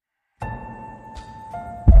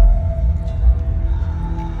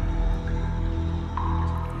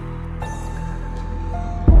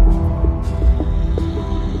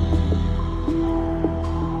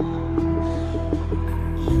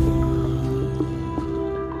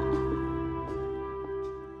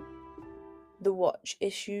Watch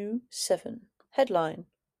Issue 7. Headline: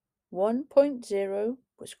 1.0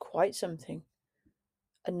 was quite something.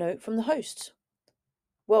 A note from the hosts.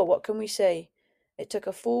 Well, what can we say? It took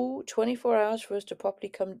a full 24 hours for us to properly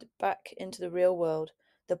come back into the real world.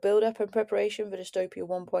 The build-up and preparation for Dystopia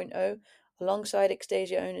 1.0, alongside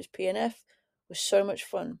Extasia owners P&F, was so much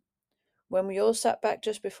fun. When we all sat back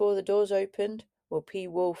just before the doors opened, well, P.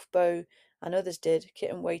 Wolf, Bo, and others did,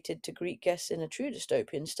 Kitten waited to greet guests in a true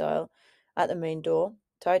dystopian style at the main door,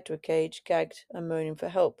 tied to a cage, gagged, and moaning for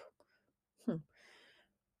help.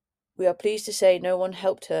 We are pleased to say no one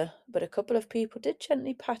helped her, but a couple of people did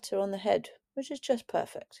gently pat her on the head, which is just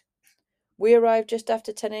perfect. We arrived just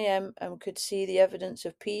after 10 a.m. and could see the evidence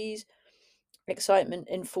of P's excitement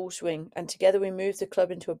in full swing, and together we moved the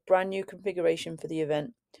club into a brand new configuration for the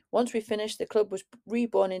event. Once we finished, the club was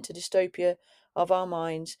reborn into dystopia of our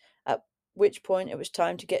minds, at which point it was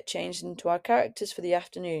time to get changed into our characters for the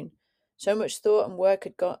afternoon. So much thought and work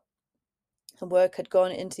had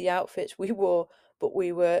gone into the outfits we wore, but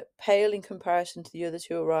we were pale in comparison to the others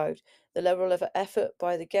who arrived. The level of effort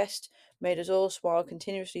by the guests made us all smile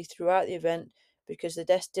continuously throughout the event because the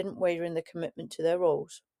guests didn't waver in their commitment to their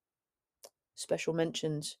roles. Special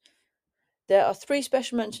mentions. There are 3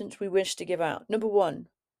 special mentions we wish to give out. Number 1,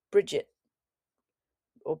 Bridget,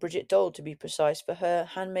 or Bridget Dole to be precise, for her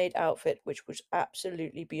handmade outfit, which was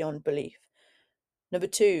absolutely beyond belief. Number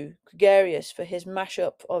 2, Gregarious for his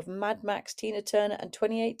mashup of Mad Max, Tina Turner, and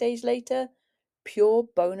 28 Days Later. Pure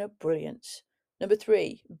boner brilliance. Number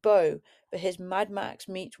 3, Bo for his Mad Max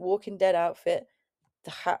meets Walking Dead outfit.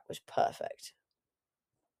 The hat was perfect.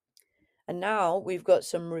 And now we've got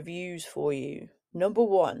some reviews for you. Number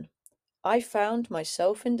 1, I Found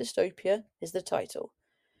Myself in Dystopia is the title.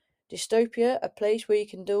 Dystopia, a place where you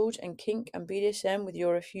can indulge in kink and BDSM with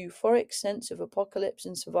your euphoric sense of apocalypse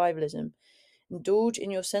and survivalism. Indulge in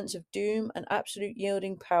your sense of doom and absolute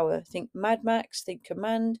yielding power. Think Mad Max, think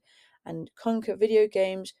Command and Conquer video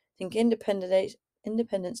games, think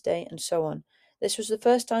Independence Day, and so on. This was the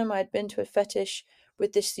first time I had been to a fetish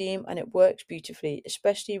with this theme, and it works beautifully,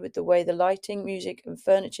 especially with the way the lighting, music, and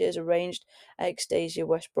furniture is arranged at Extasia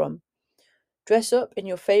West Brom. Dress up in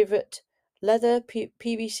your favourite leather,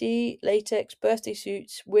 PVC, latex birthday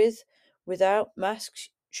suits without masks,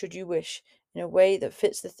 should you wish, in a way that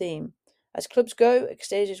fits the theme. As clubs go,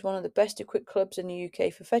 Extasia is one of the best equipped clubs in the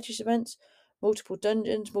UK for fetish events. Multiple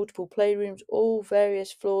dungeons, multiple playrooms, all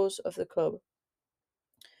various floors of the club.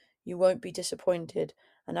 You won't be disappointed.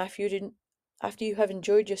 And after you have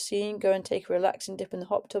enjoyed your scene, go and take a relaxing dip in the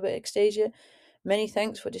hot tub at Extasia. Many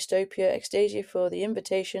thanks for Dystopia Extasia for the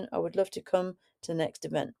invitation. I would love to come to the next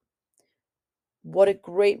event. What a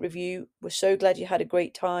great review. We're so glad you had a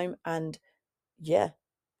great time, and yeah,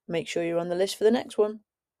 make sure you're on the list for the next one.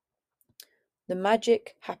 The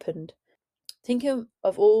magic happened. Thinking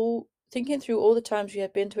through all the times we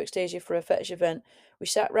had been to Extasia for a fetish event, we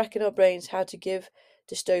sat racking our brains how to give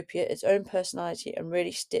Dystopia its own personality and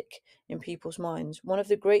really stick in people's minds. One of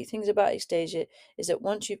the great things about Extasia is that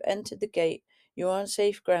once you've entered the gate, you're on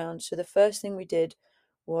safe ground. So the first thing we did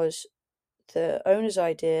was the owner's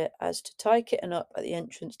idea as to tie Kitten up at the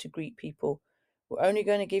entrance to greet people. We're only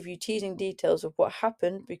going to give you teasing details of what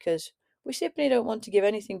happened because we simply don't want to give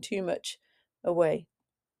anything too much away.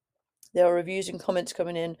 There are reviews and comments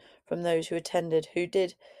coming in from those who attended who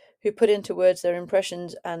put into words their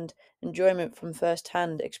impressions and enjoyment from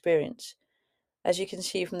first-hand experience. As you can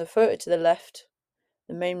see from the photo to the left,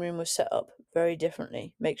 the main room was set up very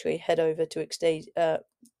differently. Make sure you head over to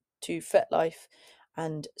FetLife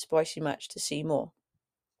and Spicy Match to see more.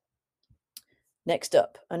 Next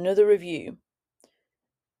up, another review.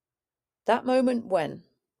 That moment when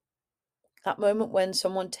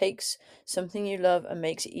someone takes something you love and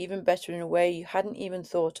makes it even better in a way you hadn't even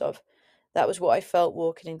thought of. That was what I felt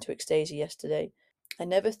walking into Extasia yesterday. I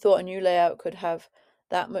never thought a new layout could have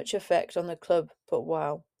that much effect on the club, but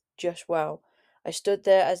wow, just wow. I stood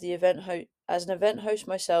there as an event host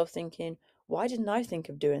myself thinking, why didn't I think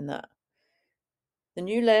of doing that? The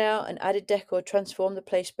new layout and added decor transformed the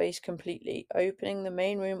play space completely, opening the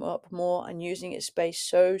main room up more and using its space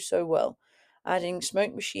so well. Adding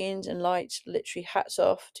smoke machines and lights, literally hats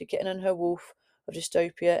off to Kitten and her wolf of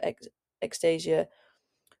Dystopia Extasia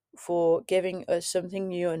for giving us something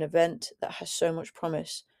new, an event that has so much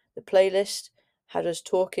promise. The playlist had us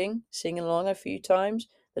talking, singing along a few times.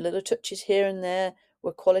 The little touches here and there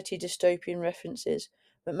were quality dystopian references.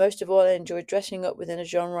 But most of all, I enjoyed dressing up within a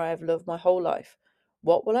genre I have loved my whole life.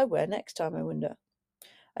 What will I wear next time, I wonder?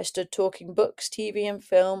 I stood talking books, TV, and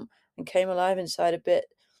film and came alive inside a bit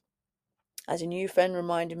as a new friend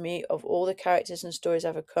reminded me of all the characters and stories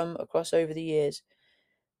I've come across over the years.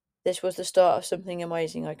 This was the start of something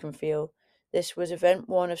amazing, I can feel. This was event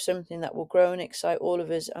one of something that will grow and excite all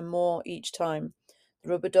of us and more each time. The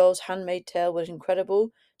Rubber Doll's handmade tale was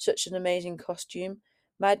incredible, such an amazing costume.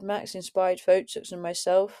 Mad Max inspired folks such as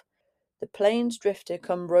myself. The Plains Drifter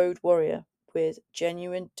come Road Warrior with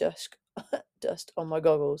genuine dust on my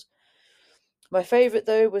goggles. My favourite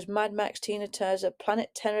though was Mad Max Tina Turner.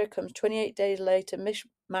 Planet Terror comes 28 days later.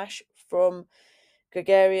 Mishmash from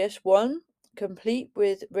Gregarious 1, complete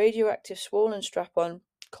with radioactive swollen strap on,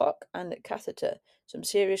 cock, and catheter. Some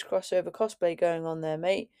serious crossover cosplay going on there,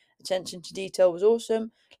 mate. Attention to detail was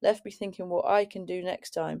awesome. Left me thinking what I can do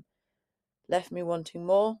next time. Left me wanting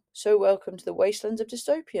more. So welcome to the wastelands of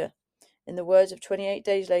dystopia. In the words of 28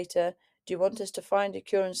 Days Later, do you want us to find a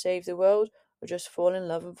cure and save the world, or just fall in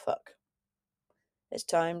love and fuck? It's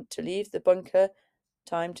time to leave the bunker,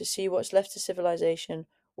 time to see what's left of civilization.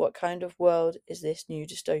 What kind of world is this new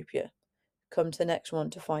dystopia? Come to the next one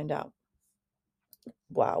to find out.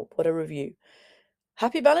 Wow, what a review.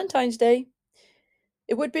 Happy Valentine's Day!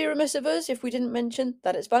 It would be remiss of us if we didn't mention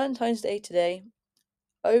that it's Valentine's Day today.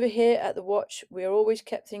 Over here at the Watch, we are always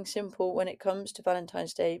kept things simple when it comes to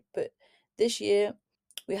Valentine's Day, but this year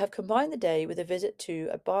we have combined the day with a visit to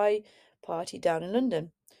a bi party down in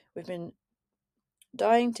London. We've been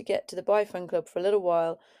dying to get to the Bi Fun Club for a little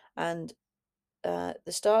while, and the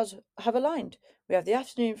stars have aligned. We have the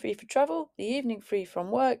afternoon free for travel, the evening free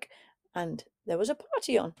from work, and there was a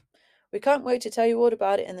party on. We can't wait to tell you all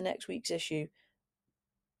about it in the next week's issue.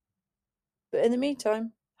 But in the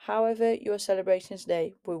meantime, however you are celebrating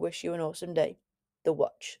today, we wish you an awesome day. The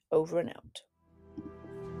Watch, over and out.